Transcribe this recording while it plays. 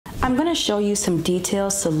I'm going to show you some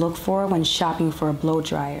details to look for when shopping for a blow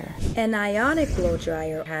dryer. An ionic blow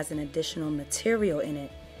dryer has an additional material in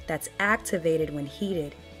it that's activated when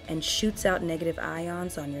heated and shoots out negative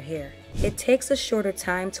ions on your hair. It takes a shorter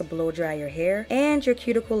time to blow dry your hair, and your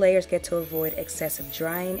cuticle layers get to avoid excessive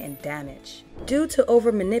drying and damage. Due to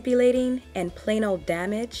over manipulating and plain old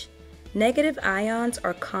damage, negative ions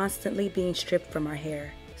are constantly being stripped from our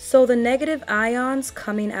hair. So the negative ions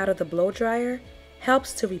coming out of the blow dryer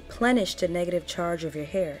helps to replenish the negative charge of your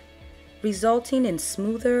hair, resulting in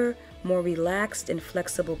smoother, more relaxed and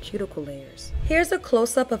flexible cuticle layers. Here's a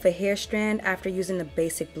close-up of a hair strand after using a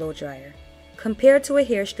basic blow dryer, compared to a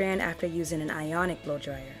hair strand after using an ionic blow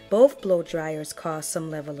dryer. Both blow dryers cause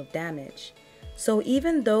some level of damage. So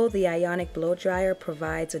even though the ionic blow dryer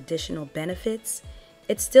provides additional benefits,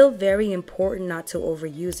 it's still very important not to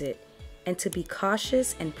overuse it and to be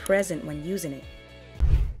cautious and present when using it.